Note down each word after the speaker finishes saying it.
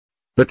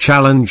The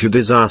Challenger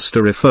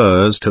disaster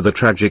refers to the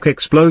tragic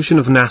explosion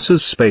of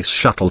NASA's Space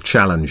Shuttle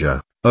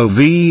Challenger,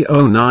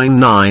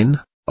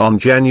 OV-099, on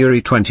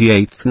January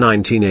 28,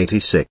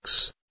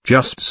 1986,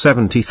 just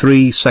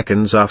 73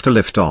 seconds after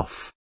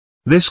liftoff.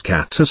 This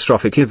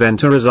catastrophic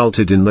event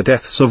resulted in the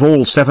deaths of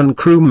all 7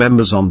 crew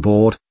members on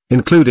board,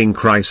 including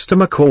Christa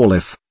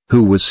McAuliffe,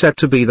 who was said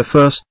to be the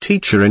first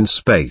teacher in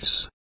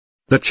space.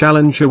 The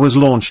Challenger was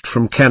launched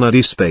from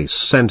Kennedy Space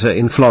Center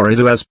in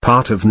Florida as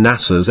part of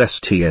NASA's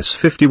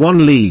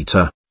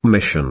STS-51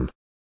 mission.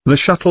 The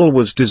shuttle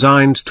was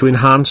designed to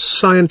enhance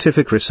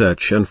scientific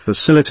research and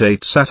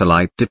facilitate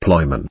satellite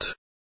deployment.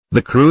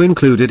 The crew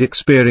included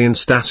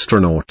experienced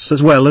astronauts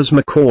as well as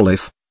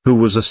McAuliffe, who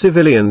was a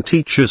civilian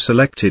teacher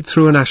selected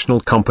through a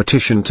national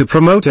competition to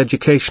promote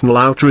educational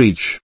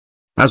outreach.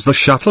 As the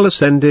shuttle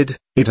ascended,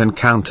 it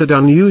encountered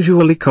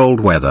unusually cold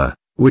weather,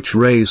 which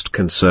raised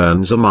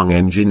concerns among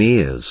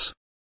engineers.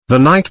 The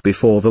night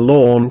before the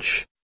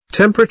launch,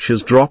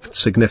 temperatures dropped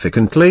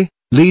significantly,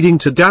 leading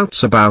to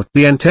doubts about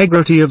the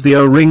integrity of the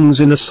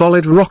O-rings in the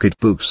solid rocket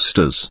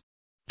boosters.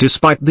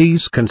 Despite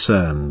these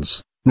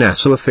concerns,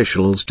 NASA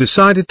officials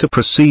decided to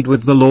proceed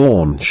with the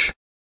launch.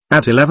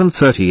 At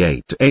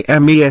 11:38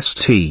 a.m.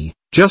 EST,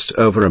 just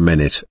over a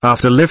minute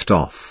after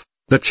liftoff,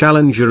 the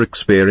Challenger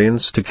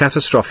experienced a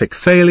catastrophic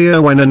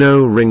failure when an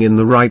O-ring in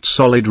the right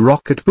solid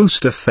rocket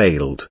booster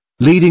failed,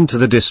 leading to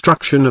the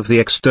destruction of the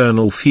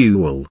external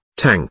fuel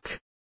tank.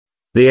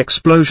 The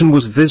explosion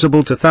was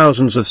visible to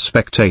thousands of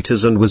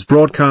spectators and was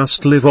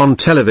broadcast live on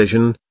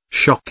television,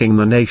 shocking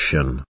the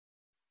nation.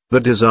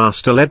 The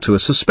disaster led to a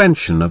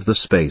suspension of the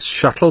Space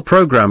Shuttle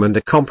program and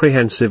a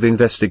comprehensive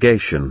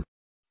investigation.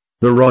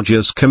 The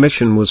Rogers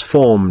Commission was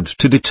formed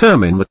to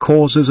determine the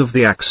causes of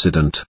the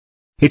accident.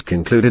 It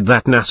concluded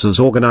that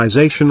NASA's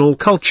organizational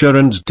culture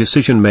and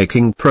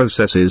decision-making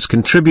processes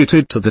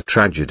contributed to the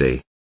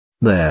tragedy.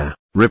 Their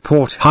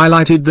report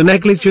highlighted the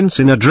negligence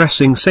in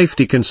addressing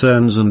safety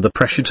concerns and the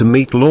pressure to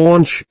meet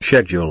launch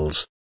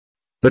schedules.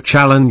 The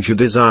Challenger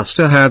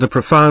disaster had a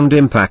profound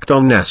impact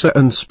on NASA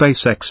and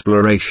space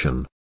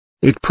exploration.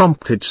 It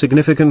prompted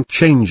significant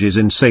changes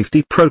in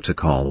safety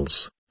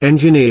protocols,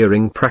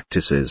 engineering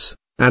practices,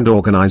 and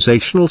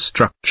organizational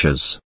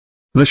structures.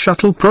 The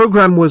shuttle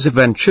program was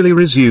eventually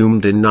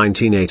resumed in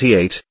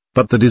 1988,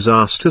 but the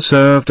disaster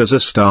served as a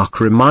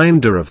stark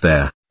reminder of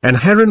their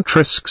inherent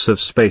risks of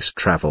space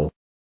travel.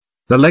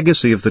 The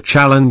legacy of the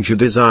Challenger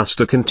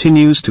disaster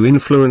continues to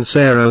influence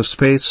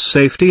aerospace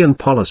safety and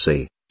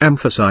policy,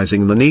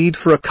 emphasizing the need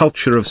for a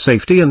culture of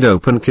safety and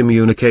open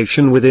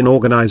communication within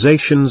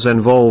organizations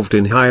involved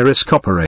in high-risk operations.